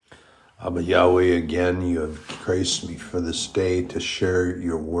Abba Yahweh, again, you have graced me for this day to share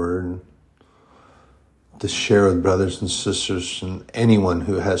your word, to share with brothers and sisters and anyone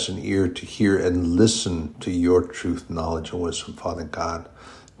who has an ear to hear and listen to your truth, knowledge, and wisdom, Father God.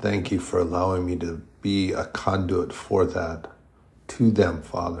 Thank you for allowing me to be a conduit for that to them,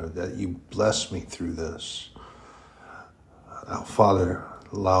 Father, that you bless me through this. Now, Father,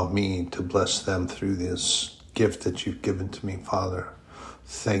 allow me to bless them through this gift that you've given to me, Father.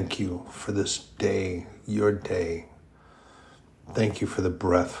 Thank you for this day, your day. Thank you for the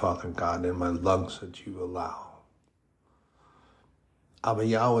breath, Father God, in my lungs that you allow. Abba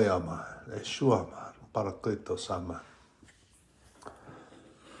Yahweh Amar, Yeshua Amar, Parakletos Amar.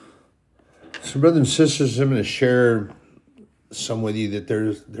 So, brothers and sisters, I'm going to share some with you that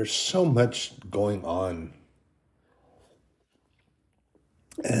there's so much going on.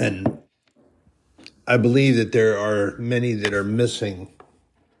 And I believe that there are many that are missing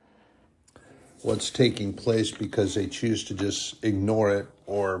what's taking place because they choose to just ignore it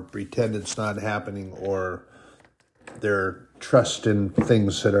or pretend it's not happening, or they're trusting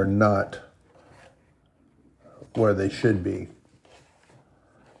things that are not where they should be.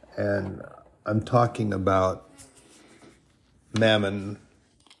 And I'm talking about mammon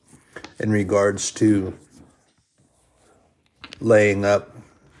in regards to laying up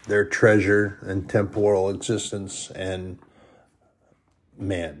their treasure and temporal existence and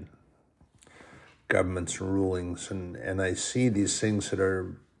man. Governments and rulings, and I see these things that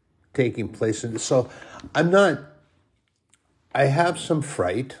are taking place. And so I have some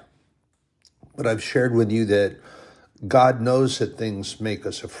fright, but I've shared with you that God knows that things make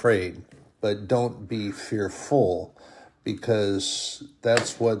us afraid, but don't be fearful, because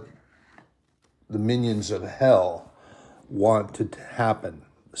that's what the minions of hell want to happen.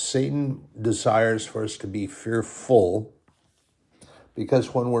 Satan desires for us to be fearful,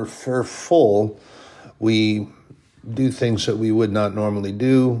 because when we're fearful, we do things that we would not normally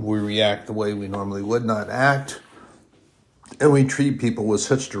do. We react the way we normally would not act. And we treat people with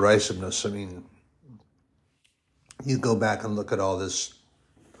such derisiveness. I mean, you go back and look at all this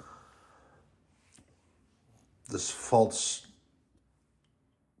false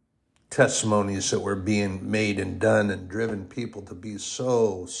testimonies that were being made and done and driven people to be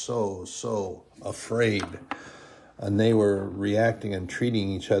so afraid. And they were reacting and treating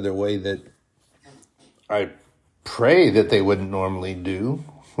each other a way that I pray that they wouldn't normally do.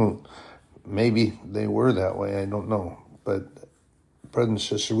 Maybe they were that way, I don't know. But brothers and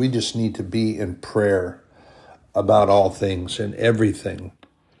sisters, we just need to be in prayer about all things and everything.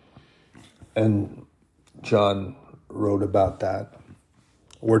 And John wrote about that.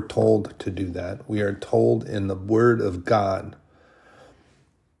 We're told to do that. We are told in the Word of God.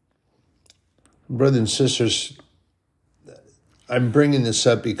 Brothers and sisters, I'm bringing this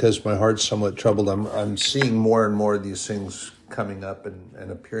up because my heart's somewhat troubled. I'm seeing more and more of these things coming up and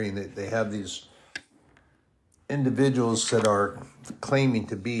appearing. They have these individuals that are claiming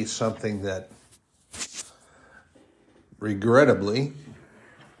to be something that, regrettably,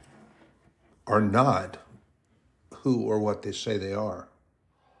 are not who or what they say they are.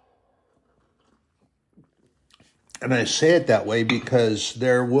 And I say it that way because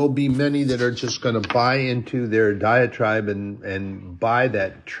there will be many that are just going to buy into their diatribe and buy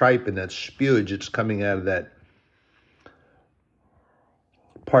that tripe and that spewage that's coming out of that,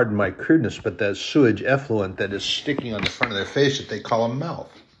 pardon my crudeness, but that sewage effluent that is sticking on the front of their face that they call a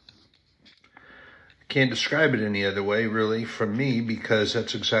mouth. Can't describe it any other way, really, from me, because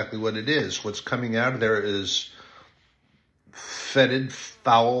that's exactly what it is. What's coming out of there is fetid,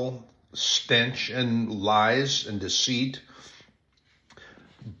 foul stench and lies and deceit.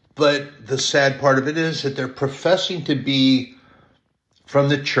 But the sad part of it is that they're professing to be from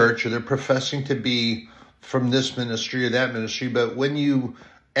the church, or they're professing to be from this ministry or that ministry. But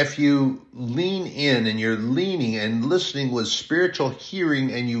if you lean in and you're leaning and listening with spiritual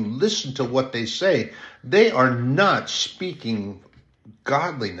hearing and you listen to what they say, they are not speaking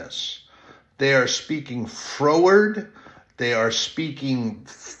godliness. They are speaking froward. They are speaking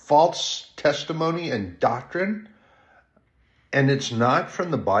false testimony and doctrine, and it's not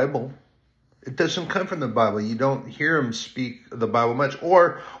from the Bible. It doesn't come from the Bible. You don't hear them speak the Bible much.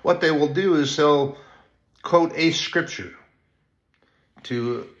 Or what they will do is they'll quote a scripture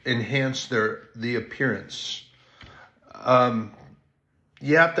to enhance the appearance.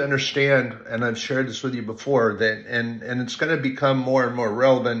 You have to understand, and I've shared this with you before, that and it's going to become more and more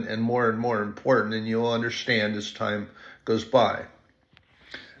relevant and more important, and you'll understand as time goes by.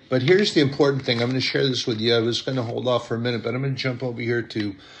 But here's the important thing. I'm going to share this with you. I was going to hold off for a minute, but I'm going to jump over here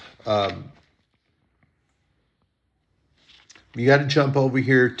to You got to jump over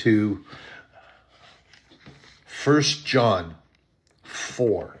here to 1 John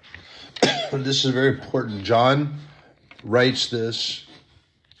 4. This is very important. John writes this,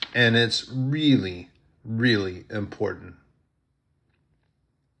 and it's really, really important.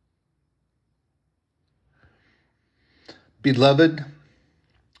 Beloved,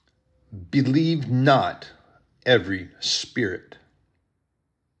 believe not every spirit,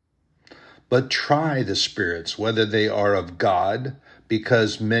 but try the spirits, whether they are of God,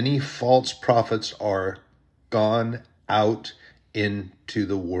 because many false prophets are gone out into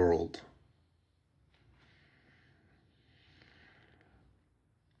the world.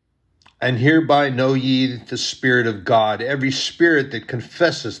 And hereby know ye the Spirit of God. Every spirit that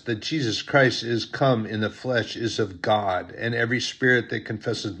confesseth that Jesus Christ is come in the flesh is of God. And every spirit that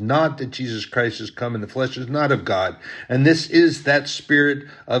confesseth not that Jesus Christ is come in the flesh is not of God. And this is that spirit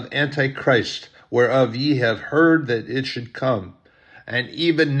of Antichrist, whereof ye have heard that it should come, and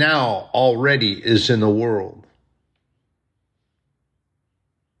even now already is in the world.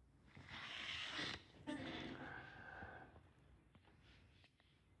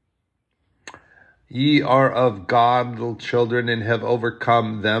 Ye are of God, little children, and have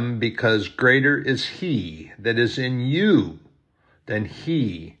overcome them, because greater is he that is in you than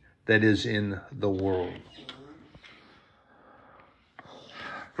he that is in the world.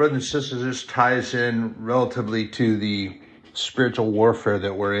 Brothers and sisters, this ties in relatively to the spiritual warfare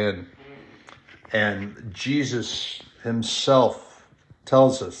that we're in. And Jesus himself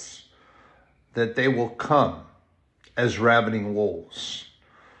tells us that they will come as ravening wolves.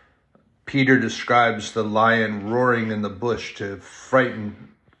 Peter describes the lion roaring in the bush to frighten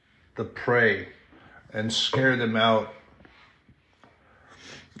the prey and scare them out.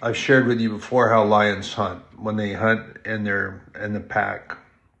 I've shared with you before how lions hunt. When they hunt and they're in the pack,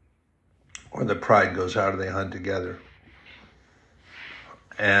 or the pride goes out and they hunt together.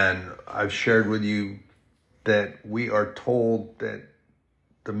 And I've shared with you that we are told that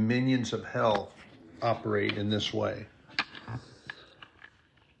the minions of hell operate in this way.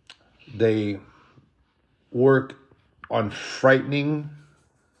 They work on frightening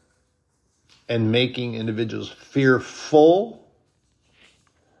and making individuals fearful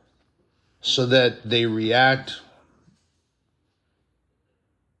so that they react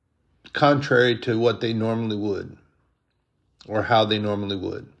contrary to what they normally would or how they normally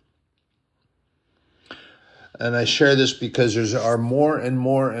would. And I share this because there are more and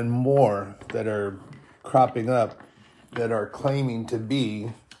more and more that are cropping up that are claiming to be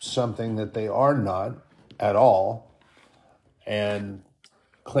something that they are not at all, and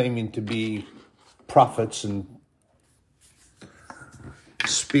claiming to be prophets and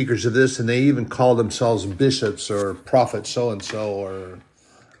speakers of this, and they even call themselves bishops or prophet so-and-so, or,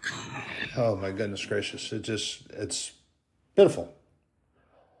 oh my goodness gracious, it's pitiful.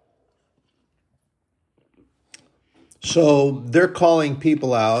 So they're calling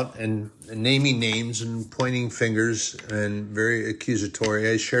people out and naming names and pointing fingers and very accusatory.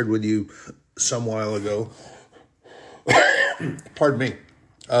 I shared with you some while ago, pardon me,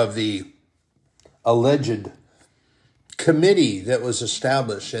 of the alleged committee that was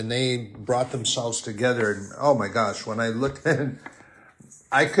established, and they brought themselves together. And oh my gosh, when I looked at it,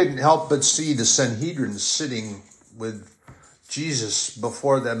 I couldn't help but see the Sanhedrin sitting with Jesus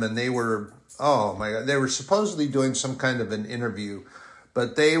before them, and they were, oh my God, they were supposedly doing some kind of an interview,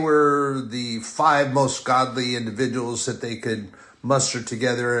 but they were the 5 most godly individuals that they could muster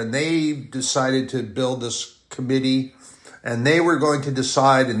together, and they decided to build this committee, and they were going to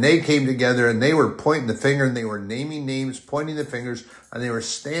decide, and they came together, and they were pointing the finger, and they were naming names, pointing the fingers, and they were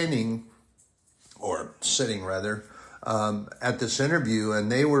standing, or sitting rather, at this interview,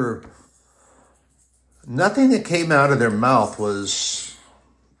 and they were, nothing that came out of their mouth was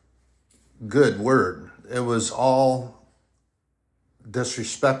good word. It was all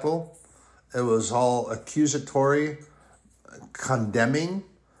disrespectful. It was all accusatory, condemning,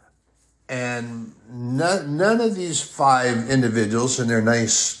 and none of these 5 individuals in their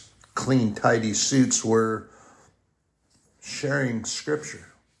nice, clean, tidy suits were sharing scripture.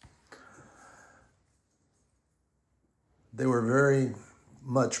 They were very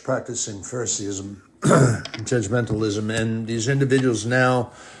much practicing Phariseeism, judgmentalism, and these individuals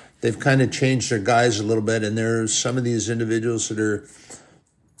now, they've kind of changed their guise a little bit, and there's some of these individuals that are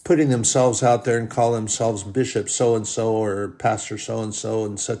putting themselves out there and call themselves Bishop so-and-so or Pastor so-and-so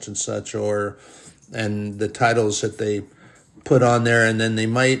and such, and the titles that they put on there, and then they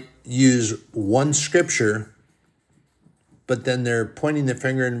might use one scripture, but then they're pointing the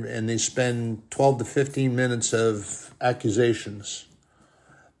finger and they spend 12 to 15 minutes of accusations.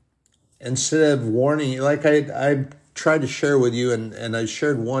 Instead of warning, like I tried to share with you, and I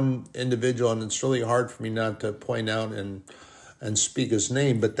shared one individual, and it's really hard for me not to point out and speak his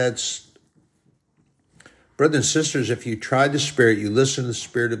name, but that's, brothers and sisters, if you try the Spirit, you listen to the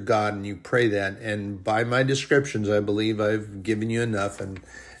Spirit of God, and you pray that, and by my descriptions, I believe I've given you enough,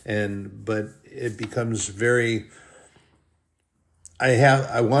 but it becomes very,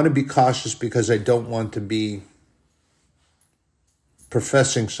 I want to be cautious because I don't want to be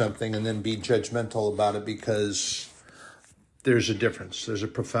professing something and then be judgmental about it, because there's a difference. There's a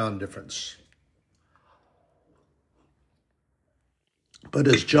profound difference. But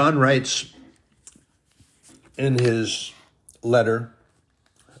as John writes in his letter,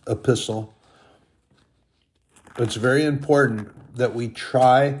 epistle, it's very important that we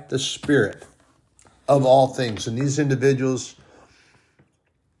try the Spirit of all things. And these individuals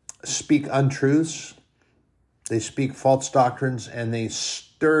speak untruths, they speak false doctrines, and they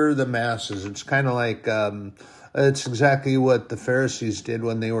stir the masses. It's kind of like, it's exactly what the Pharisees did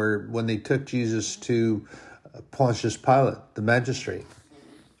when they took Jesus to Pontius Pilate, the magistrate.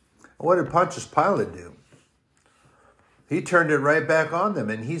 What did Pontius Pilate do? He turned it right back on them,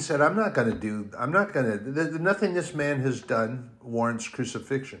 and he said, nothing this man has done warrants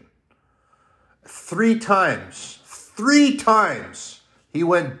crucifixion. 3 times he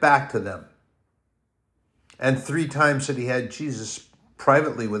went back to them. And 3 times that he had Jesus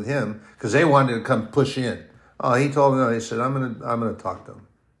privately with him, because they wanted to come push in. Oh, he told them, no, he said, I'm gonna talk to him.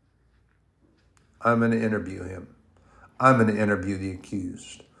 I'm going to interview him. I'm going to interview the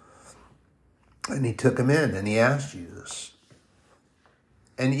accused. And he took him in and he asked Jesus.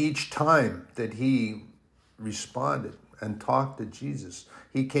 And each time that he responded and talked to Jesus,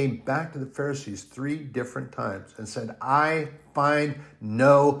 he came back to the Pharisees 3 different times and said, I find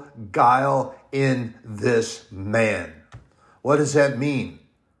no guile in this man. What does that mean?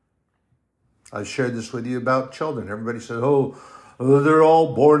 I've shared this with you about children. Everybody says, oh, they're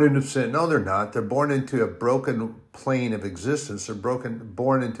all born into sin. No, they're not. They're born into a broken plane of existence. They're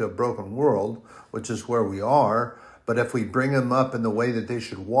born into a broken world, which is where we are. But if we bring them up in the way that they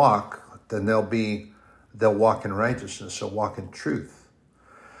should walk, then they'll walk in righteousness. They'll walk in truth.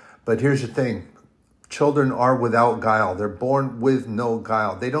 But here's the thing. Children are without guile. They're born with no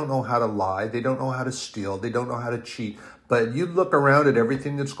guile. They don't know how to lie. They don't know how to steal. They don't know how to cheat. But you look around at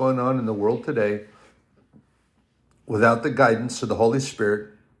everything that's going on in the world today, without the guidance of the Holy Spirit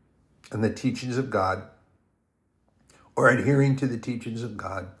and the teachings of God, or adhering to the teachings of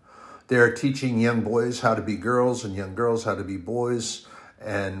God, they are teaching young boys how to be girls and young girls how to be boys.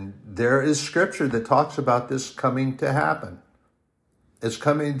 And there is scripture that talks about this coming to happen. It's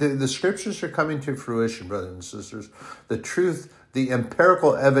coming. The scriptures are coming to fruition, brothers and sisters. The truth, the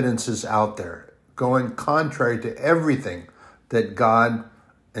empirical evidence is out there, going contrary to everything that God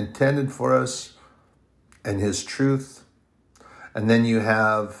intended for us and his truth. And then you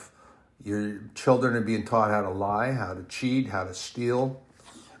have your children are being taught how to lie, how to cheat, how to steal,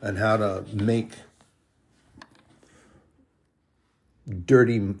 and how to make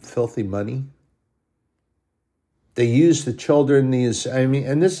dirty, filthy money. They use the children,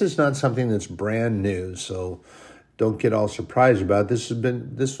 and this is not something that's brand new, so don't get all surprised about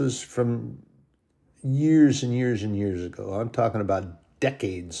it. This was from years and years and years ago. I'm talking about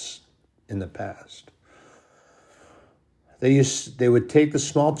decades in the past. They would take the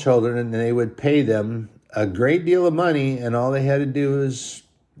small children and they would pay them a great deal of money, and all they had to do was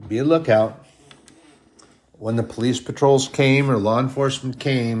be a lookout. When the police patrols came or law enforcement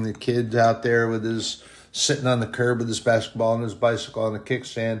came, the kid out there sitting on the curb with his basketball and his bicycle on a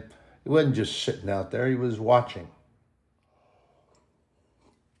kickstand, he wasn't just sitting out there, he was watching.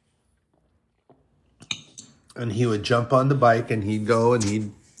 And he would jump on the bike and he'd go and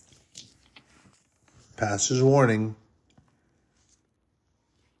he'd pass his warning,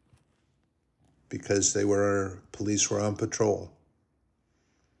 because police were on patrol.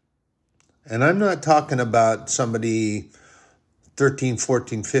 And I'm not talking about somebody 13,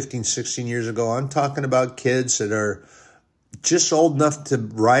 14, 15, 16 years ago. I'm talking about kids that are just old enough to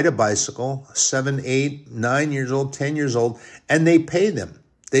ride a bicycle, 7, 8, 9 years old, 10 years old, and they pay them.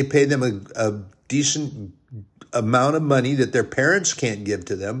 They pay them a decent amount of money that their parents can't give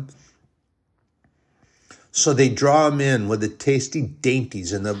to them. So they draw them in with the tasty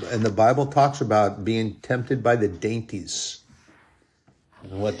dainties. And the Bible talks about being tempted by the dainties.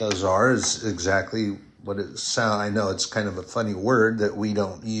 And what those are is exactly what it sounds. I know it's kind of a funny word that we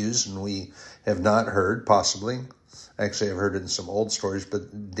don't use and we have not heard, possibly. Actually, I've heard it in some old stories,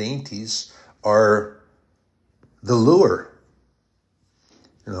 but dainties are the lure.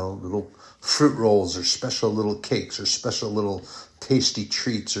 Little fruit rolls or special little cakes or special little tasty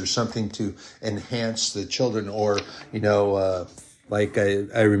treats or something to enhance the children. Or, like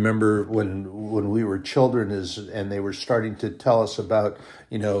I remember when we were children and they were starting to tell us about,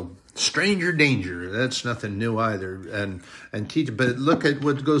 stranger danger. That's nothing new either. And teach, but look at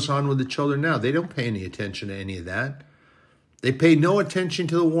what goes on with the children now. They don't pay any attention to any of that. They pay no attention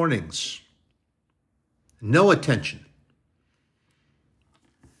to the warnings. No attention.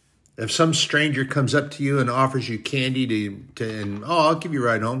 If some stranger comes up to you and offers you candy I'll give you a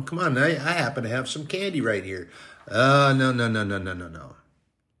ride home. Come on, I happen to have some candy right here. No.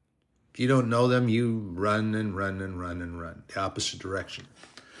 If you don't know them, you run and run and run and run the opposite direction.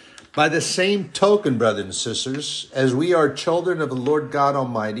 By the same token, brothers and sisters, as we are children of the Lord God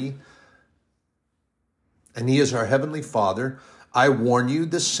Almighty, and He is our Heavenly Father, I warn you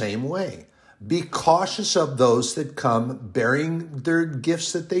the same way. Be cautious of those that come bearing their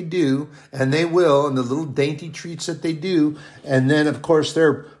gifts that they do, and they will, and the little dainty treats that they do, and then, of course,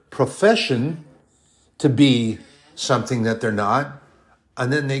 their profession to be something that they're not,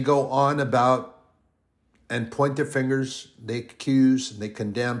 and then they go on about and point their fingers, they accuse, and they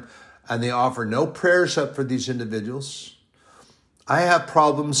condemn, and they offer no prayers up for these individuals. I have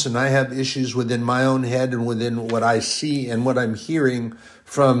problems and I have issues within my own head and within what I see and what I'm hearing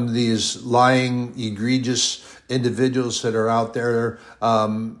from these lying, egregious individuals that are out there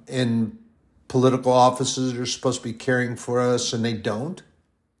in political offices that are supposed to be caring for us, and they don't.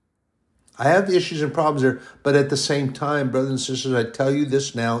 I have issues and problems there, but at the same time, brothers and sisters, I tell you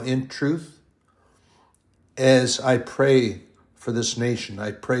this now in truth, as I pray for this nation,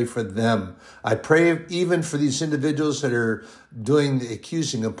 I pray for them. I pray even for these individuals that are doing the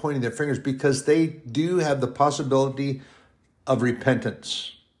accusing and pointing their fingers, because they do have the possibility of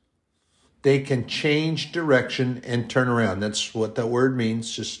repentance. They can change direction and turn around. That's what that word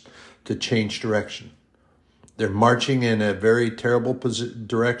means, just to change direction. They're marching in a very terrible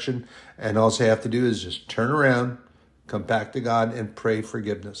direction, and all they have to do is just turn around, come back to God, and pray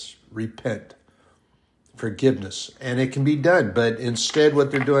forgiveness. Repent. Forgiveness. And it can be done. But instead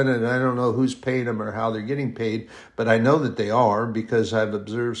what they're doing, and I don't know who's paying them or how they're getting paid, but I know that they are, because I've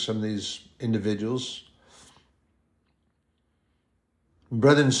observed some of these individuals.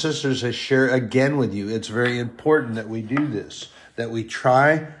 Brothers and sisters, I share again with you, it's very important that we do this, that we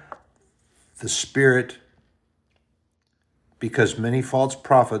try the Spirit, because many false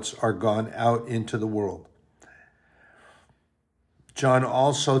prophets are gone out into the world. John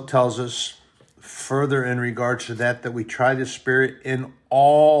also tells us further in regards to that we try the Spirit in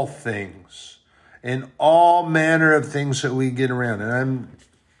all things, in all manner of things that we get around. And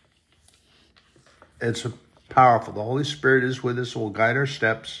it's powerful. The Holy Spirit is with us, will guide our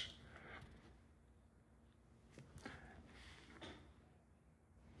steps.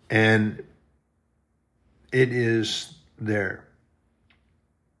 And it is there.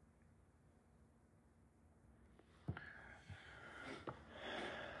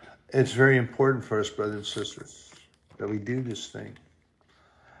 It's very important for us, brothers and sisters, that we do this thing.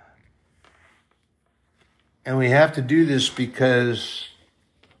 And we have to do this because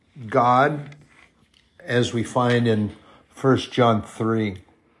God, as we find in 1 John 3,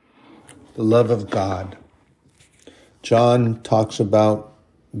 the love of God. John talks about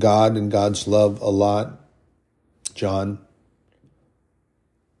God and God's love a lot. John,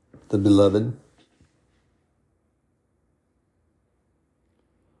 the beloved.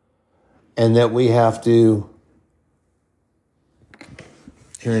 And that we have to,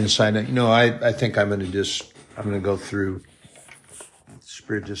 here inside, I think I'm going to go through. The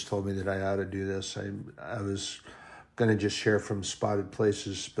Spirit just told me that I ought to do this. I was going to just share from Spotted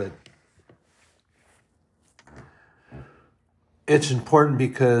Places, but it's important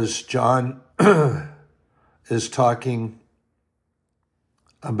because John is talking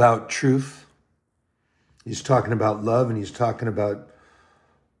about truth. He's talking about love, and he's talking about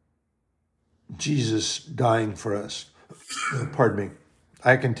Jesus dying for us. Pardon me.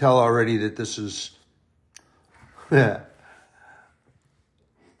 I can tell already that this is... I'm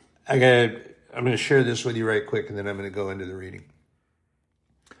going to share this with you right quick, and then I'm going to go into the reading.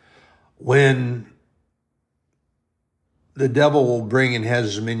 When the devil will bring and has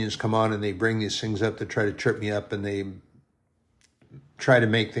his minions come on, and they bring these things up to try to trip me up, and they try to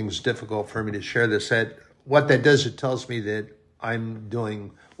make things difficult for me to share this, what that does, it tells me that I'm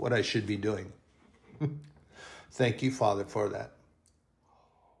doing what I should be doing. Thank you, Father, for that.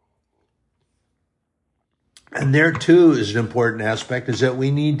 And there, too, is an important aspect, is that we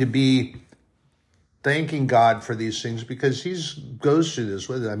need to be thanking God for these things, because he goes through this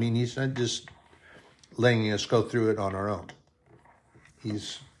with it. I mean, he's not just letting us go through it on our own.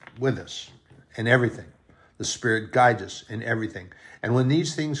 He's with us in everything. The Spirit guides us in everything. And when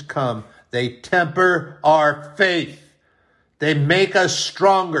these things come, they temper our faith. They make us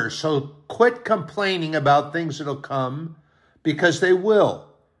stronger. So quit complaining about things that'll come, because they will.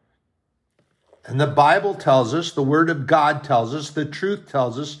 And the Bible tells us, the Word of God tells us, the truth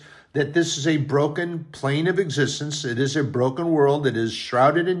tells us that this is a broken plane of existence. It is a broken world. It is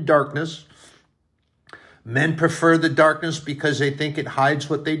shrouded in darkness. Men prefer the darkness because they think it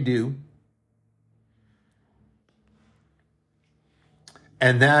hides what they do.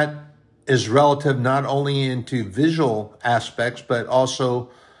 And that is relative not only into visual aspects, but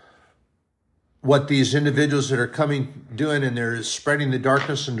also what these individuals that are coming doing, and they're spreading the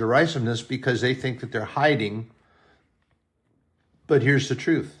darkness and derisiveness because they think that they're hiding. But here's the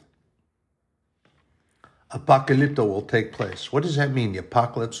truth. Apocalypto will take place. What does that mean? The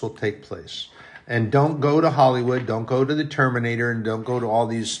apocalypse will take place. And don't go to Hollywood, don't go to the Terminator, and don't go to all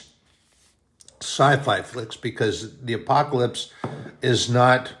these sci-fi flicks, because the apocalypse is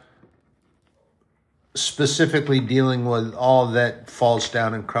not specifically dealing with all that falls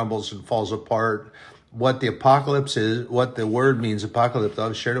down and crumbles and falls apart. What the apocalypse is, what the word means, apocalypse,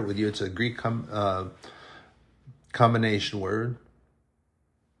 I've shared it with you. It's a Greek combination word.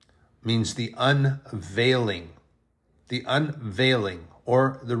 Means the unveiling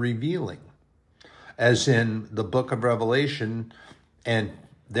or the revealing. As in the book of Revelation, and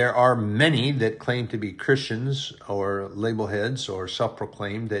there are many that claim to be Christians or label heads or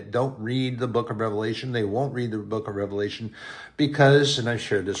self-proclaimed that don't read the book of Revelation. They won't read the book of Revelation because, and I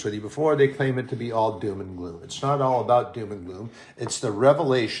shared this with you before, they claim it to be all doom and gloom. It's not all about doom and gloom. It's the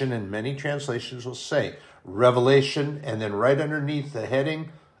revelation, and many translations will say revelation, and then right underneath the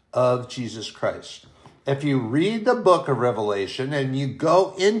heading of Jesus Christ. If you read the book of Revelation and you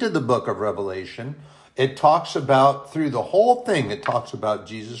go into the book of Revelation, it talks about, through the whole thing, it talks about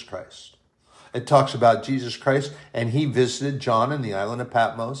Jesus Christ. It talks about Jesus Christ, and he visited John in the island of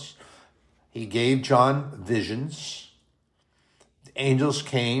Patmos. He gave John visions. The angels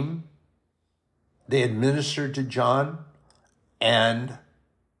came. They administered to John, and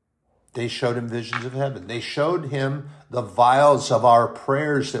they showed him visions of heaven. They showed him the vials of our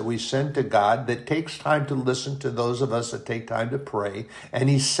prayers that we send to God, that takes time to listen to those of us that take time to pray. And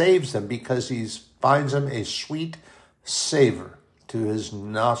he saves them because he finds them a sweet savor to his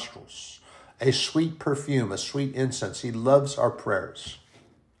nostrils, a sweet perfume, a sweet incense. He loves our prayers.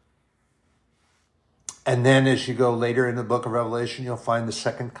 And then as you go later in the book of Revelation, you'll find the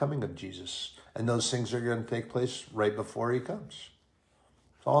second coming of Jesus. And those things are going to take place right before he comes.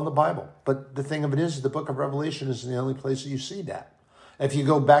 It's all in the Bible. But the thing of it is, the book of Revelation is the only place that you see that. If you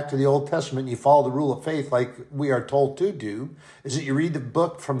go back to the Old Testament and you follow the rule of faith like we are told to do, is that you read the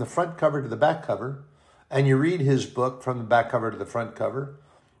book from the front cover to the back cover, and you read his book from the back cover to the front cover.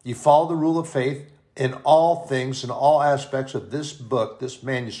 You follow the rule of faith in all things, in all aspects of this book, this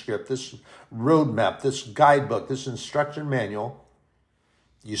manuscript, this roadmap, this guidebook, this instruction manual.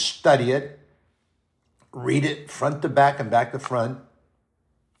 You study it, read it front to back and back to front.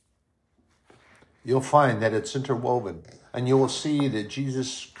 You'll find that it's interwoven, and you will see that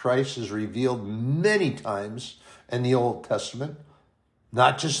Jesus Christ is revealed many times in the Old Testament,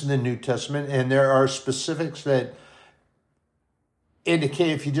 not just in the New Testament. And there are specifics that indicate,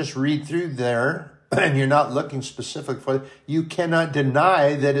 if you just read through there and you're not looking specific for it, you cannot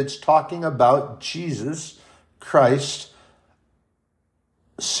deny that it's talking about Jesus Christ,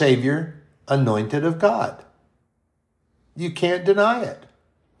 Savior, anointed of God. You can't deny it.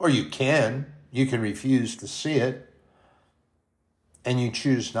 Or you can. You can refuse to see it, and you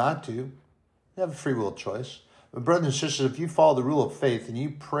choose not to. You have a free will choice. But brothers and sisters, if you follow the rule of faith and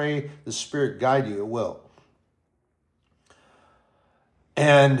you pray the Spirit guide you, it will.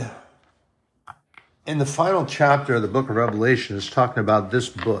 And in the final chapter of the book of Revelation is talking about this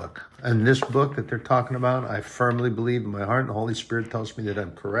book. And this book that they're talking about, I firmly believe in my heart, and the Holy Spirit tells me that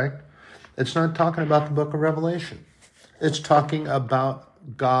I'm correct. It's not talking about the book of Revelation. It's talking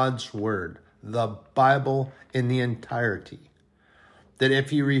about God's Word, the Bible in the entirety. That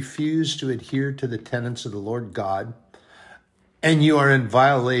if you refuse to adhere to the tenets of the Lord God, and you are in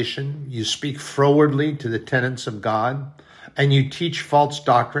violation, you speak frowardly to the tenets of God, and you teach false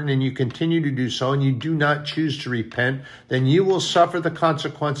doctrine, and you continue to do so, and you do not choose to repent, then you will suffer the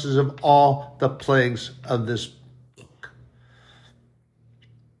consequences of all the plagues of this book.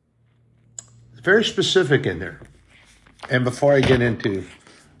 It's very specific in there. And before I get into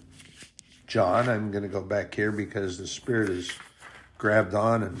John, I'm going to go back here because the Spirit has grabbed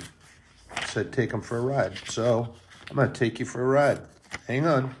on and said, take him for a ride. So I'm going to take you for a ride. Hang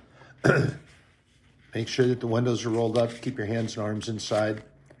on. Make sure that the windows are rolled up. Keep your hands and arms inside.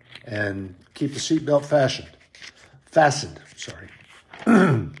 And keep the seatbelt fastened.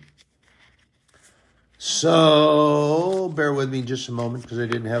 So bear with me just a moment because I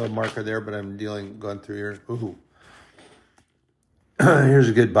didn't have a marker there, but I'm going through here. Ooh. Here's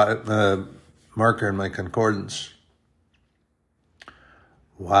a good marker in my concordance.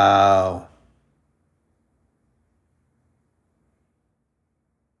 Wow.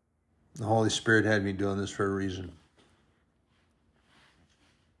 The Holy Spirit had me doing this for a reason.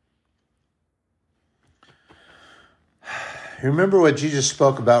 You remember what Jesus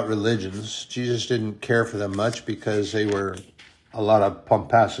spoke about religions? Jesus didn't care for them much because they were a lot of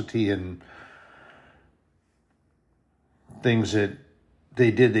pomposity and things that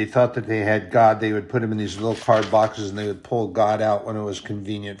they did. They thought that they had God. They would put him in these little card boxes and they would pull God out when it was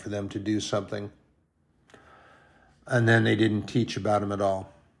convenient for them to do something. And then they didn't teach about him at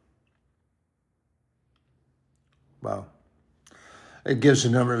all. Wow. It gives a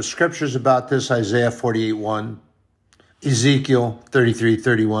number of scriptures about this. Isaiah 48:1. Ezekiel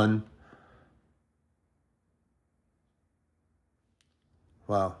 33:31.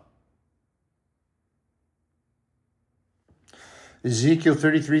 Wow. Ezekiel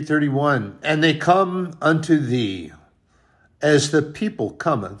 33:31. And they come unto thee as the people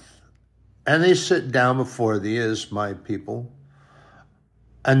cometh, and they sit down before thee as my people,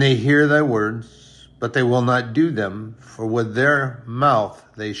 and they hear thy words, but they will not do them, for with their mouth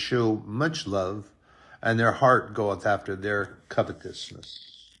they show much love, and their heart goeth after their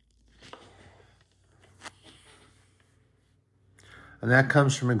covetousness. And that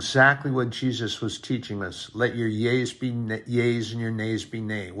comes from exactly what Jesus was teaching us. Let your yeas be yeas and your nays be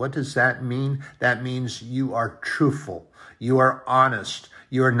nay. What does that mean? That means you are truthful. You are honest.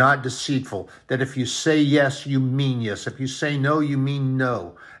 You are not deceitful. That if you say yes, you mean yes. If you say no, you mean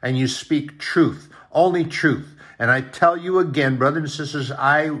no. And you speak truth, only truth. And I tell you again, brothers and sisters,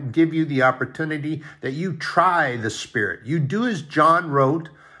 I give you the opportunity that you try the Spirit. You do as John wrote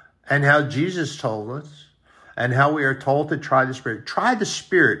and how Jesus told us and how we are told to try the Spirit. Try the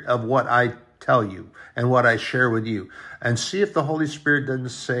Spirit of what I tell you and what I share with you. And see if the Holy Spirit doesn't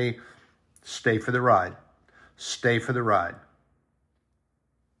say, stay for the ride. Stay for the ride.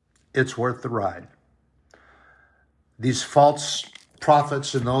 It's worth the ride. These false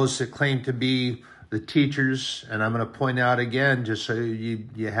prophets and those that claim to be the teachers, and I'm going to point out again, just so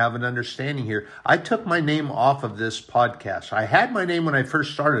you have an understanding here, I took my name off of this podcast. I had my name when I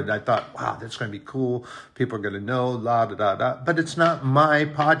first started. I thought, wow, that's going to be cool. People are going to know, la, da, da, da. But it's not my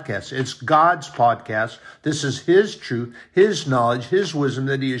podcast. It's God's podcast. This is his truth, his knowledge, his wisdom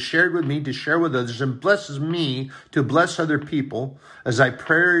that he has shared with me to share with others and blesses me to bless other people as I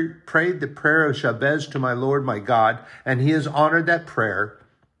prayed the prayer of Jabez to my Lord, my God, and he has honored that prayer.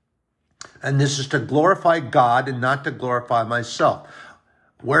 And this is to glorify God and not to glorify myself.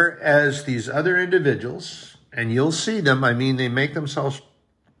 Whereas these other individuals, and you'll see them, I mean, they make themselves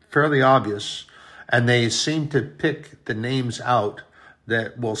fairly obvious, and they seem to pick the names out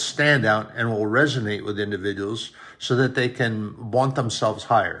that will stand out and will resonate with individuals so that they can want themselves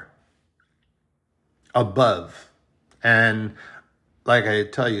higher, above. And like I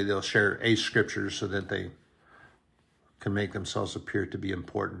tell you, they'll share 8 scriptures so that they can make themselves appear to be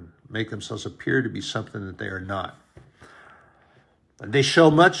important, make themselves appear to be something that they are not. They show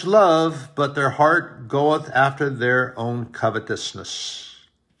much love, but their heart goeth after their own covetousness.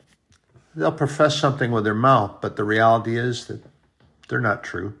 They'll profess something with their mouth, but the reality is that they're not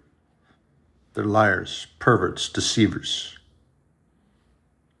true. They're liars, perverts, deceivers.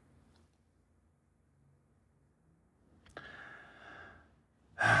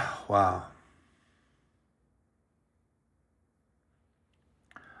 Wow.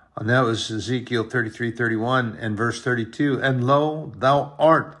 And that was Ezekiel 33:31 and verse 32. And lo, thou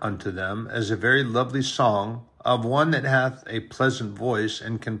art unto them as a very lovely song of one that hath a pleasant voice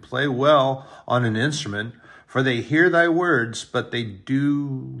and can play well on an instrument, for they hear thy words, but they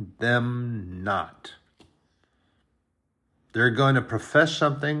do them not. They're going to profess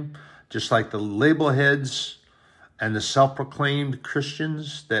something just like the label heads and the self-proclaimed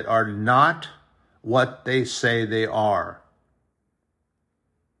Christians that are not what they say they are.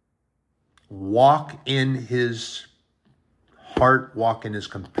 Walk in his heart, walk in his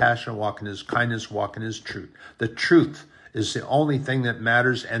compassion, walk in his kindness, walk in his truth. The truth is the only thing that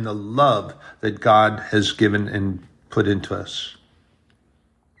matters, and the love that God has given and put into us.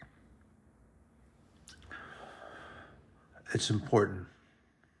 It's important.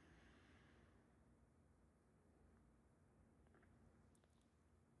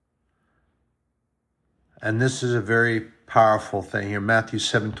 And this is a very powerful thing here. Matthew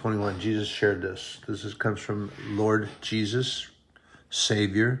 7:21, Jesus shared this. Comes from Lord Jesus,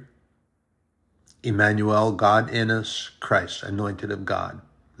 Savior, Emmanuel, God in us, Christ, anointed of God.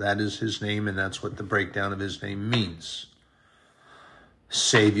 That is his name, and that's what the breakdown of his name means.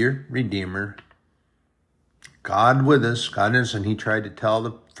 Savior, Redeemer, God with us, God in us. And he tried to tell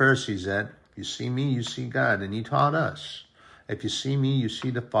the Pharisees that, if you see me, you see God. And he taught us, if you see me, you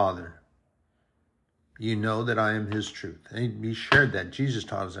see the Father. You know that I am his truth. And he shared that. Jesus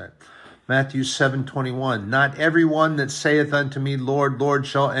taught us that. Matthew 7:21, not everyone that saith unto me, Lord, Lord,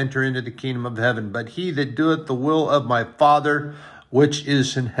 shall enter into the kingdom of heaven, but he that doeth the will of my Father, which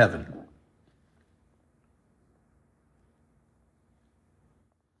is in heaven.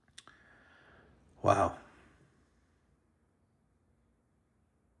 Wow.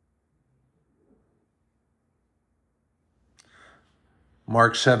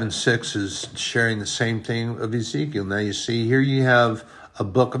 Mark 7:6 is sharing the same thing of Ezekiel. Now you see, here you have a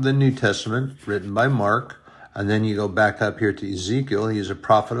book of the New Testament written by Mark, and then you go back up here to Ezekiel. He is a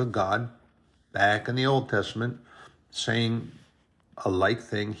prophet of God, back in the Old Testament, saying a like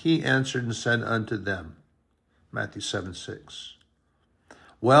thing. He answered and said unto them, Matthew 7:6,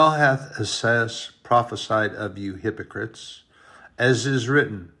 well hath Esaias prophesied of you hypocrites, as is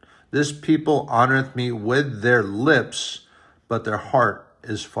written, this people honoreth me with their lips, but their heart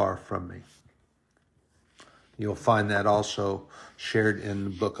is far from me. You'll find that also shared in the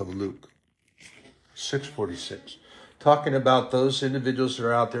book of Luke 6:46, talking about those individuals that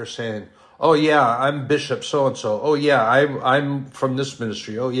are out there saying, oh yeah, I'm Bishop so-and-so. Oh yeah, I'm from this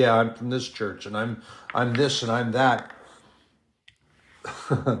ministry. Oh yeah, I'm from this church, and I'm this and I'm that.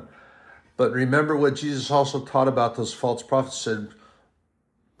 But remember what Jesus also taught about those false prophets. Said,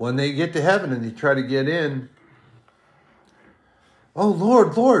 when they get to heaven and they try to get in, oh,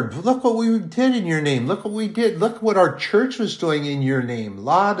 Lord, Lord, look what we did in your name. Look what we did. Look what our church was doing in your name.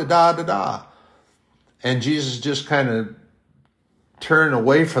 La da da da da. And Jesus just kind of turned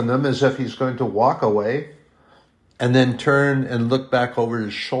away from them as if he's going to walk away, and then turn and look back over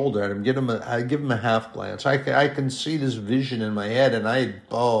his shoulder at him. I give him a half glance. I can see this vision in my head, and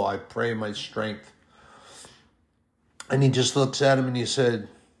I pray my strength. And he just looks at him and he said,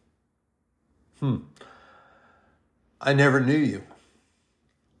 I never knew you.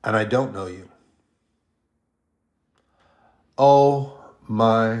 And I don't know you. Oh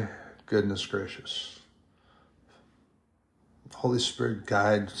my goodness gracious. Holy Spirit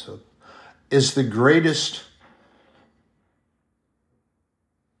guide. So is the greatest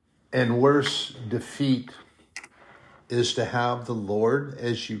and worst defeat is to have the Lord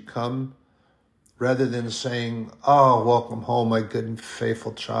as you come, rather than saying, oh, welcome home, my good and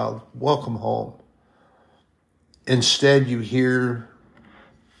faithful child. Welcome home. Instead, you hear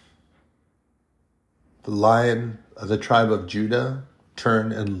the Lion of the tribe of Judah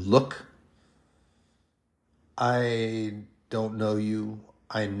turn and look. I don't know you.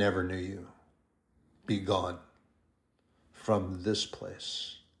 I never knew you. Be gone from this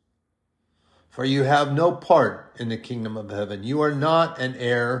place. For you have no part in the kingdom of heaven. You are not an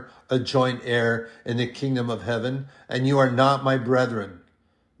heir, a joint heir in the kingdom of heaven, and you are not my brethren.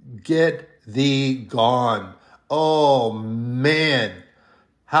 Get thee gone. Oh, man.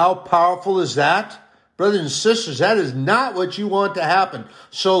 How powerful is that? Brothers and sisters, that is not what you want to happen.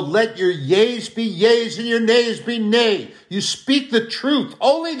 So let your yeas be yeas and your nays be nay. You speak the truth,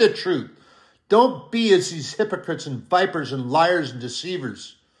 only the truth. Don't be as these hypocrites and vipers and liars and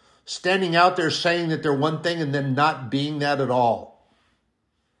deceivers, standing out there saying that they're one thing and then not being that at all.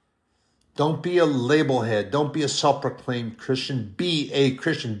 Don't be a label head. Don't be a self-proclaimed Christian. Be a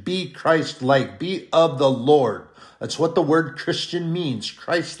Christian. Be Christ-like. Be of the Lord. That's what the word Christian means.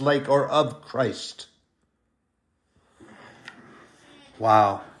 Christ-like or of Christ.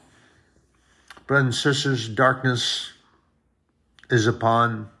 Wow. Brothers and sisters, darkness is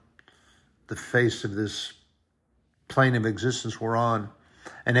upon the face of this plane of existence we're on.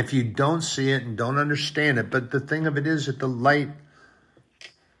 And if you don't see it and don't understand it, but the thing of it is that the light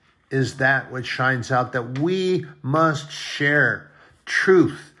is that which shines out, that we must share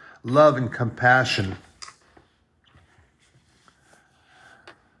truth, love, and compassion.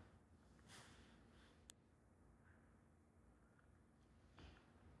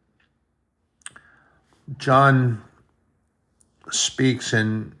 John speaks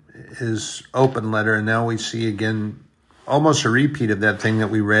in his open letter, and now we see again almost a repeat of that thing that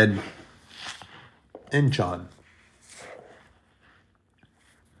we read in John.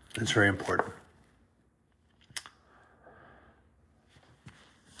 It's very important.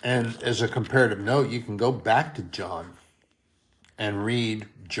 And as a comparative note, you can go back to John and read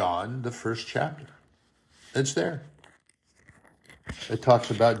John, the first chapter. It's there. It talks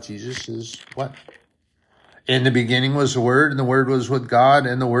about Jesus is what? In the beginning was the Word, and the Word was with God,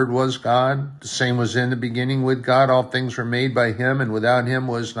 and the Word was God. The same was in the beginning with God. All things were made by him, and without him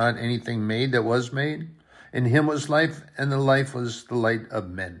was not anything made that was made. In him was life, and the life was the light of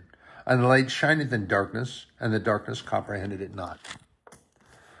men. And the light shineth in darkness, and the darkness comprehended it not.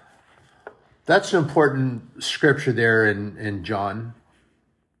 That's an important scripture there in John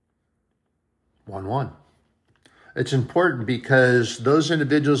 1:1. It's important because those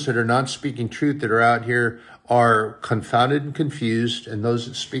individuals that are not speaking truth, that are out here, are confounded and confused, and those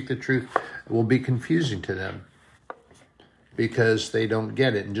that speak the truth will be confusing to them because they don't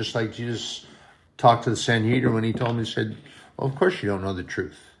get it. And just like Jesus talked to the Sanhedrin when he told him, he said, well, of course you don't know the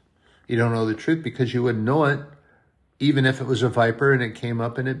truth. You don't know the truth because you wouldn't know it. Even if it was a viper and it came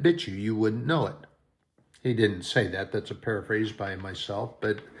up and it bit you, you wouldn't know it. He didn't say that. That's a paraphrase by myself.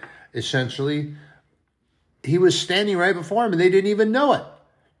 But essentially, he was standing right before him and they didn't even know it.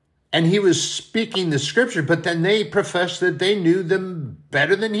 And he was speaking the scripture, but then they professed that they knew them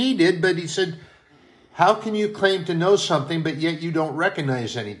better than he did. But he said, how can you claim to know something, but yet you don't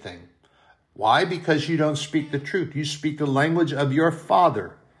recognize anything? Why? Because you don't speak the truth. You speak the language of your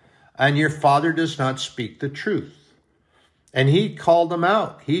father, and your father does not speak the truth. And he called them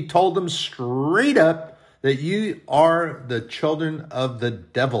out. He told them straight up that you are the children of the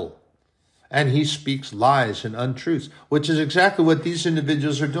devil. And he speaks lies and untruths, which is exactly what these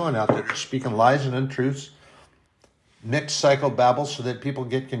individuals are doing out there. They're speaking lies and untruths, mixed psychobabble, so that people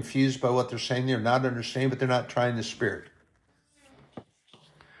get confused by what they're saying. They're not understanding, but they're not trying the Spirit.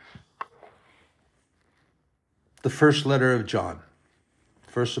 The first letter of John,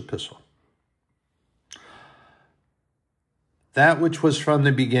 first epistle. That which was from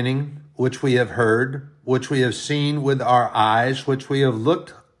the beginning, which we have heard, which we have seen with our eyes, which we have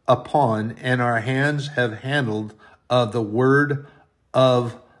looked upon, and our hands have handled of the word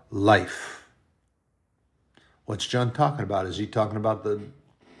of life. What's John talking about? Is he talking about the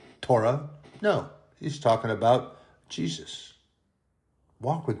Torah? No, he's talking about Jesus.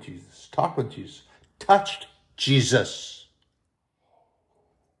 Walk with Jesus, talk with Jesus, touched Jesus.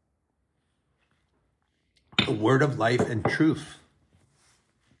 The word of life and truth.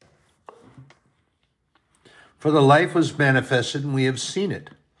 For the life was manifested, and we have seen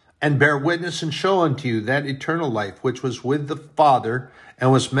it, and bear witness and show unto you that eternal life which was with the Father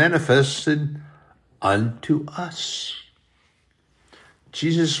and was manifested unto us.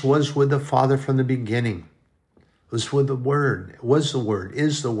 Jesus was with the Father from the beginning. Was with the Word. Was the Word.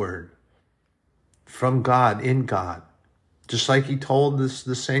 Is the Word. From God, in God. Just like he told the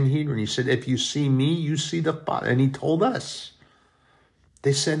Sanhedrin. He said, if you see me, you see the Father. And he told us.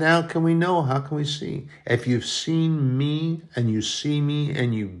 They said, how can we know? How can we see? If you've seen me and you see me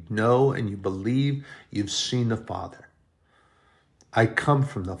and you know and you believe, you've seen the Father. I come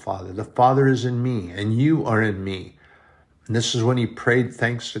from the Father. The Father is in me and you are in me. And this is when he prayed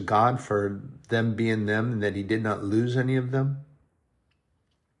thanks to God for them being them and that he did not lose any of them.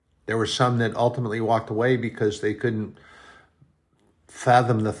 There were some that ultimately walked away because they couldn't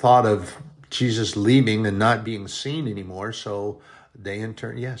fathom the thought of Jesus leaving and not being seen anymore. So they in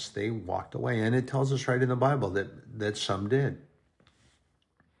turn, yes, they walked away. And it tells us right in the Bible that some did.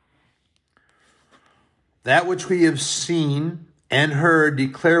 That which we have seen and heard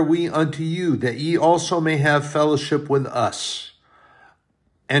declare we unto you, that ye also may have fellowship with us.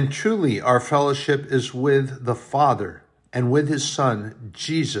 And truly our fellowship is with the Father and with his Son,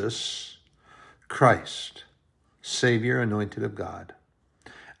 Jesus Christ, Savior, anointed of God.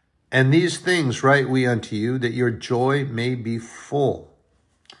 And these things write we unto you, that your joy may be full.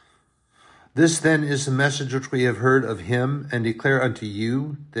 This then is the message which we have heard of him, and declare unto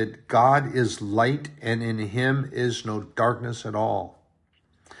you, that God is light, and in him is no darkness at all.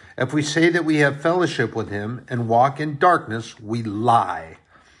 If we say that we have fellowship with him, and walk in darkness, we lie,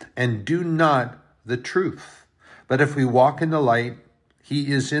 and do not the truth. But if we walk in the light,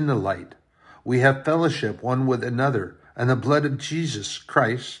 he is in the light. We have fellowship one with another, and the blood of Jesus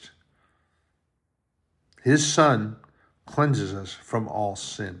Christ, his Son, cleanses us from all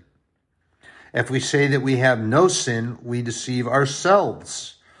sin. If we say that we have no sin, we deceive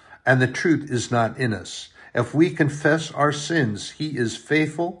ourselves, and the truth is not in us. If we confess our sins, he is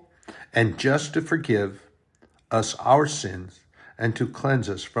faithful and just to forgive us our sins and to cleanse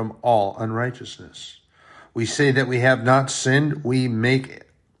us from all unrighteousness. We say that we have not sinned, we make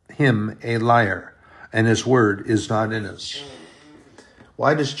him a liar, and his word is not in us.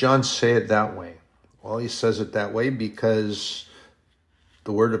 Why does John say it that way? Well, he says it that way because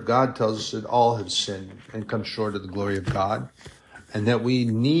the word of God tells us that all have sinned and come short of the glory of God, and that we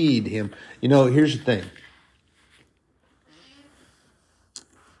need him. You know, here's the thing.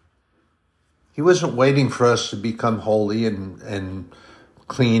 He wasn't waiting for us to become holy and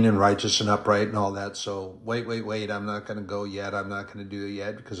clean and righteous and upright and all that. So wait, I'm not going to go yet. I'm not going to do it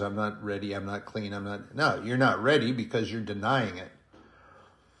yet because I'm not ready. I'm not clean. No, you're not ready because you're denying it.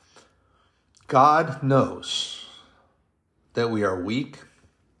 God knows that we are weak.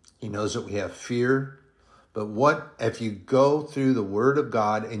 He knows that we have fear. But what if you go through the Word of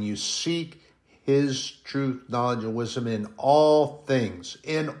God and you seek His truth, knowledge, and wisdom in all things,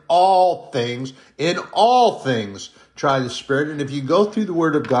 try the Spirit. And if you go through the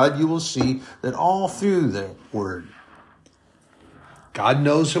Word of God, you will see that all through the Word, God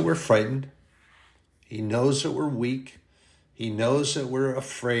knows that we're frightened. He knows that we're weak. He knows that we're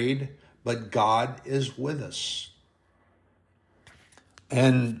afraid, but God is with us.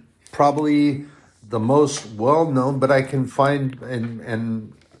 And probably the most well-known, but I can find,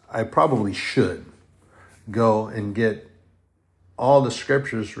 and I probably should go and get all the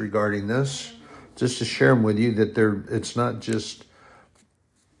scriptures regarding this, just to share them with you, that it's not just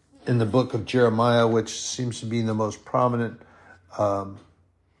in the book of Jeremiah, which seems to be the most prominent,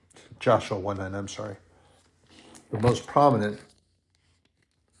 Joshua 1:9, I'm sorry, the most prominent,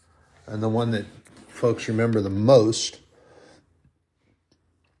 and the one that folks remember the most.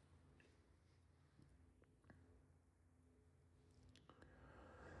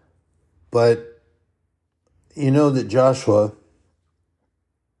 But you know that Joshua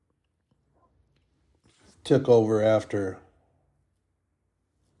took over after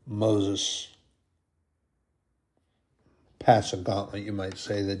Moses passed a gauntlet, you might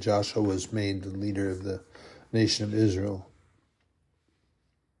say, that Joshua was made the leader of the nation of Israel.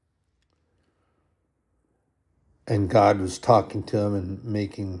 And God was talking to him and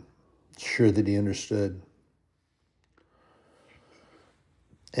making sure that he understood.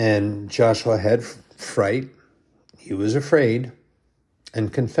 And Joshua had fright. He was afraid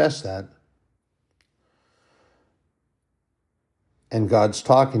and confessed that. And God's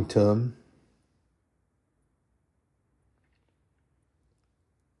talking to him.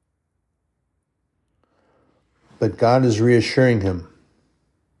 But God is reassuring him.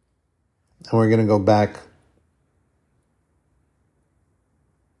 And we're going to go back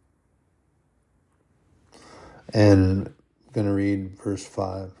and I'm going to read verse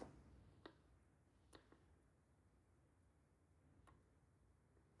 5.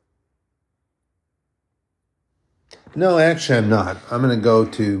 No, actually I'm not. I'm going to go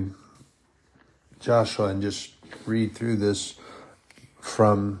to Joshua and just read through this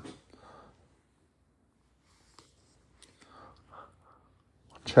from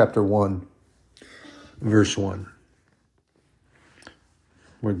chapter 1, verse 1,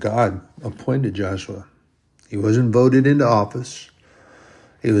 where God appointed Joshua. He wasn't voted into office.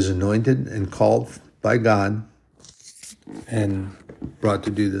 He was anointed and called by God and brought to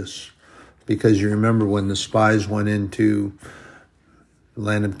do this. Because you remember when the spies went into the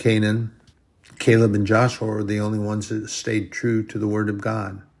land of Canaan, Caleb and Joshua were the only ones that stayed true to the word of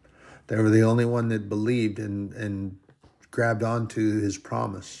God. They were the only one that believed and grabbed onto his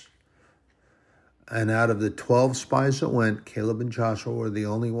promise. And out of the 12 spies that went, Caleb and Joshua were the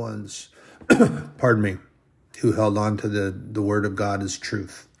only ones, who held on to the word of God as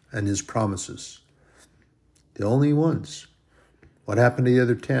truth and his promises. The only ones. What happened to the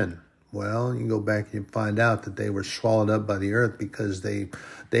other 10? Well, you go back and find out that they were swallowed up by the earth because they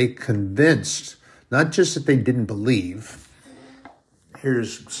convinced, not just that they didn't believe.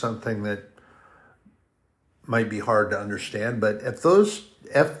 Here's something that might be hard to understand, but if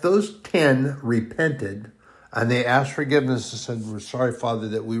those 10 repented and they asked forgiveness and said, "We're sorry, Father,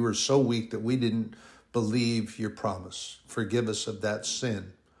 that we were so weak that we didn't believe your promise. Forgive us of that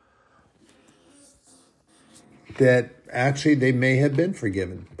sin," that actually they may have been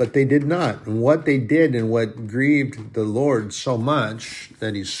forgiven, but they did not. And what they did and what grieved the Lord so much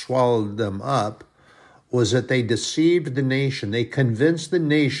that he swallowed them up was that they deceived the nation. They convinced the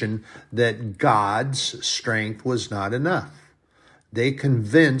nation that God's strength was not enough. They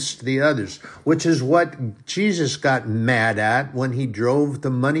convinced the others, which is what Jesus got mad at when he drove the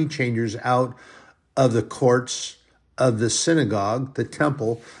money changers out of the courts of the synagogue, the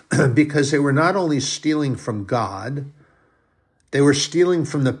temple, because they were not only stealing from God, they were stealing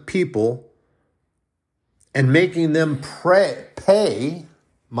from the people and making them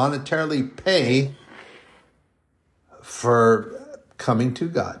monetarily pay for coming to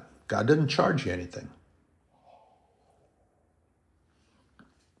God. God doesn't charge you anything.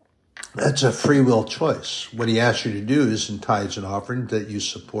 That's a free will choice. What he asks you to do is in tithes and offerings that you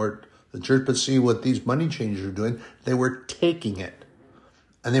support the church. But see what these money changers are doing. They were taking it.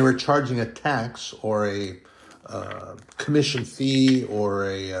 And they were charging a tax or a commission fee or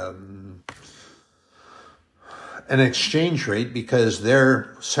an exchange rate because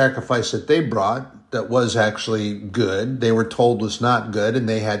their sacrifice that they brought that was actually good, they were told was not good, and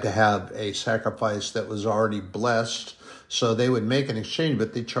they had to have a sacrifice that was already blessed. So they would make an exchange,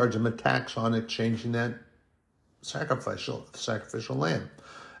 but they charge them a tax on exchanging that sacrificial lamb.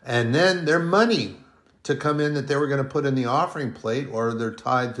 And then their money to come in that they were going to put in the offering plate or their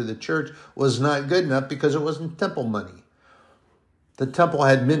tithe to the church was not good enough because it wasn't temple money. The temple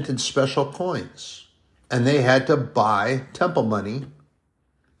had minted special coins, and they had to buy temple money,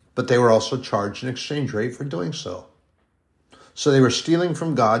 but they were also charged an exchange rate for doing so. So they were stealing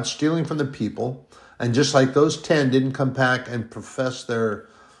from God, stealing from the people, and just like those 10 didn't come back and confess their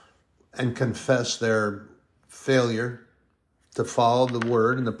failure to follow the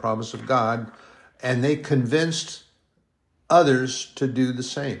word and the promise of God, and they convinced others to do the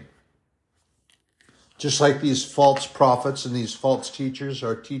same. Just like these false prophets and these false teachers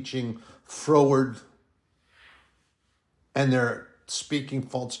are teaching froward, and they're speaking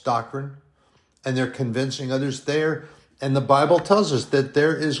false doctrine, and they're convincing others there. And the Bible tells us that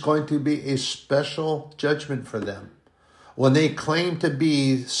there is going to be a special judgment for them when they claim to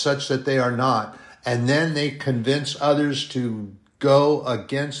be such that they are not, and then they convince others to go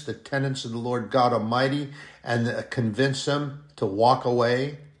against the tenets of the Lord God Almighty and convince them to walk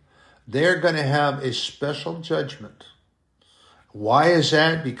away. They're going to have a special judgment. Why is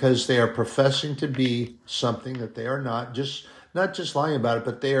that? Because they are professing to be something that they are not just lying about it,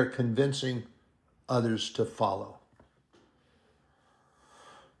 but they are convincing others to follow.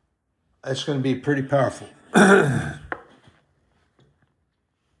 It's going to be pretty powerful. To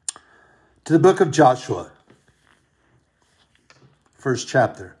the book of Joshua, first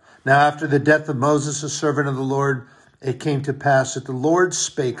chapter. Now after the death of Moses, the servant of the Lord, it came to pass that the Lord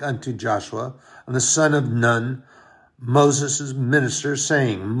spake unto Joshua, and the son of Nun, Moses' minister,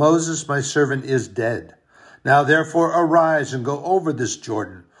 saying, Moses, my servant, is dead. Now therefore arise and go over this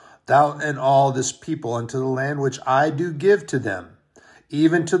Jordan, thou and all this people, unto the land which I do give to them,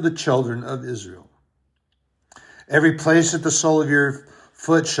 even to the children of Israel. Every place that the sole of your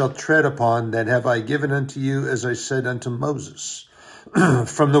foot shall tread upon, that have I given unto you, as I said unto Moses,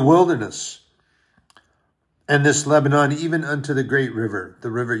 from the wilderness and this Lebanon, even unto the great river, the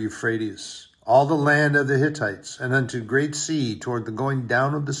river Euphrates, all the land of the Hittites, and unto great sea toward the going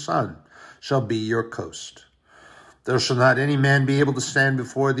down of the sun, shall be your coast. There shall not any man be able to stand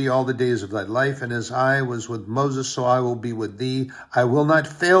before thee all the days of thy life, and as I was with Moses, so I will be with thee. I will not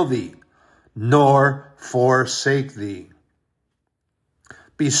fail thee, nor forsake thee.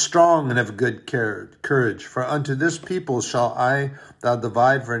 Be strong and of good courage, for unto this people shall thou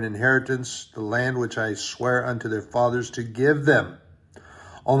divide for an inheritance the land which I swear unto their fathers to give them.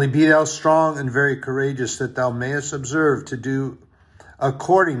 Only be thou strong and very courageous, that thou mayest observe to do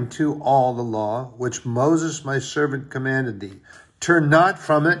according to all the law which Moses my servant commanded thee. Turn not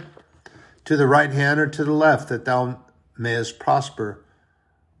from it to the right hand or to the left, that thou mayest prosper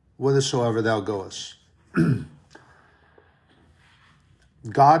whithersoever thou goest.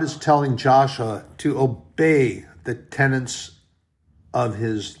 God is telling Joshua to obey the tenets of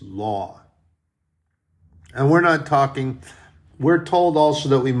his law. And we're told also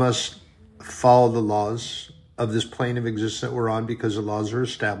that we must follow the laws of this plane of existence that we're on, because the laws are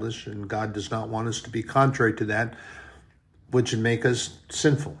established, and God does not want us to be contrary to that, which would make us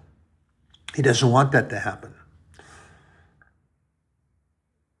sinful. He doesn't want that to happen.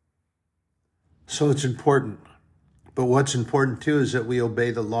 So it's important. But what's important too is that we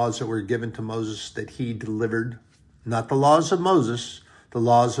obey the laws that were given to Moses that he delivered. Not the laws of Moses, the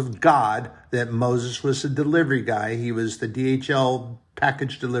laws of God, that Moses was the delivery guy. He was the DHL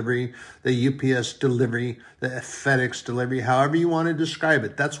package delivery, the UPS delivery, the FedEx delivery, however you want to describe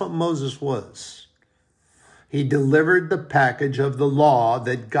it. That's what Moses was. He delivered the package of the law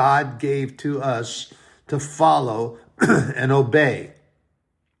that God gave to us to follow and obey.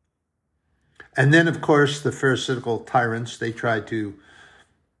 And then, of course, the Pharisaical tyrants, they tried to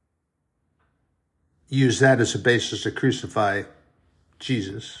use that as a basis to crucify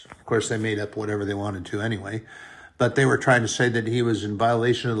Jesus. Of course, they made up whatever they wanted to anyway. But they were trying to say that he was in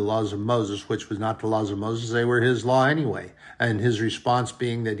violation of the laws of Moses, which was not the laws of Moses. They were his law anyway. And his response,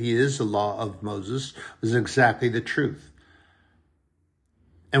 being that he is the law of Moses, was exactly the truth.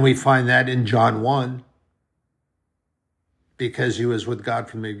 And we find that in John 1, because he was with God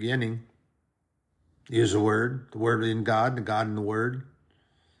from the beginning. He is the Word in God, the God in the Word,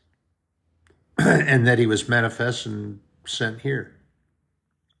 and that he was manifest and sent here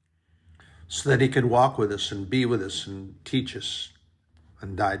so that he could walk with us and be with us and teach us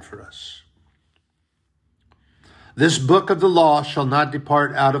and died for us. This book of the law shall not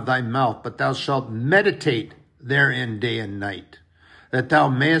depart out of thy mouth, but thou shalt meditate therein day and night, that thou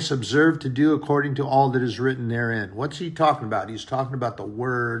mayest observe to do according to all that is written therein. What's he talking about? He's talking about the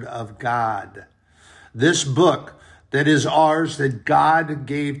Word of God. This book that is ours, that God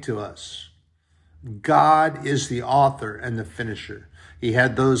gave to us. God is the author and the finisher. He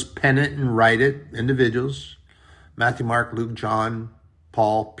had those pen it and write it individuals. Matthew, Mark, Luke, John,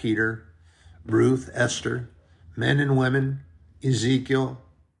 Paul, Peter, Ruth, Esther, men and women, Ezekiel,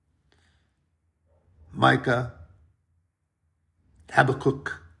 Micah,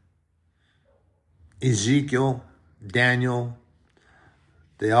 Habakkuk, Ezekiel, Daniel.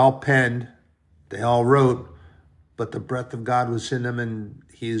 They all penned, they all wrote, but the breath of God was in them, and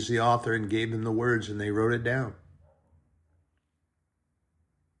he is the author and gave them the words, and they wrote it down.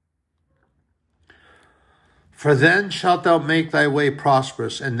 For then shalt thou make thy way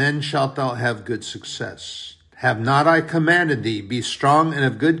prosperous, and then shalt thou have good success. Have not I commanded thee? Be strong and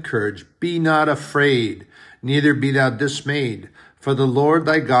of good courage. Be not afraid, neither be thou dismayed. For the Lord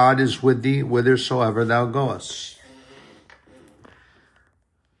thy God is with thee whithersoever thou goest.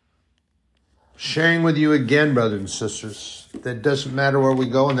 Sharing with you again, brothers and sisters, that doesn't matter where we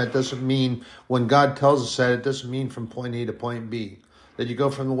go, and that doesn't mean, when God tells us that, it doesn't mean from point A to point B, that you go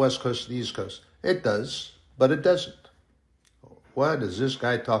from the West Coast to the East Coast. It does, but it doesn't. What is this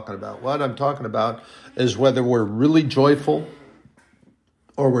guy talking about? What I'm talking about is whether we're really joyful,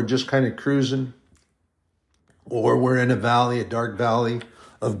 or we're just kind of cruising, or we're in a valley, a dark valley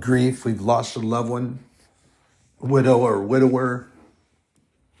of grief. We've lost a loved one, widow or widower,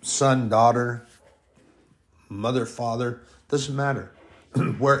 son, daughter, mother, father, doesn't matter.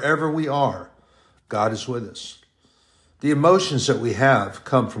 Wherever we are, God is with us. The emotions that we have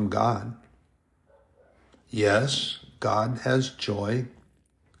come from God. Yes, God has joy.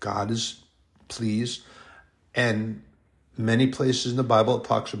 God is pleased. And many places in the Bible it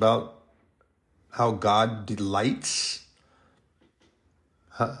talks about how God delights.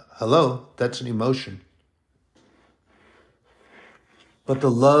 Hello, that's an emotion. But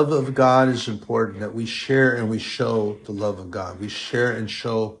the love of God is important, that we share and we show the love of God. We share and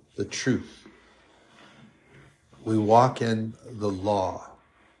show the truth. We walk in the law.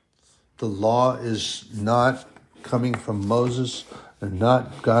 The law is not coming from Moses, and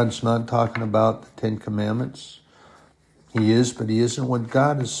God's not talking about the Ten Commandments. He is, but he isn't. What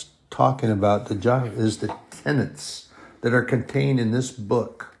God is talking about, the job is the tenets that are contained in this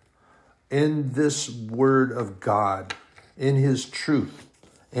book, in this word of God, in his truth,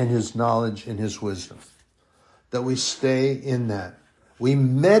 in his knowledge, in his wisdom. That we stay in that. We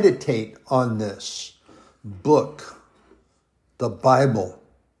meditate on this book, the Bible,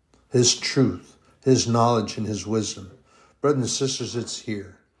 his truth, his knowledge, and his wisdom. Brothers and sisters, it's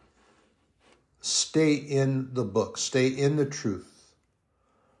here. Stay in the book. Stay in the truth.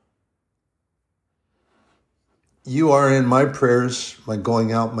 You are in my prayers, my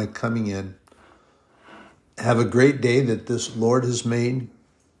going out, my coming in. Have a great day that this Lord has made,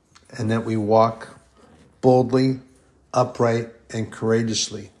 and that we walk boldly, upright, and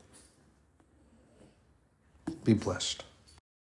courageously. Be blessed.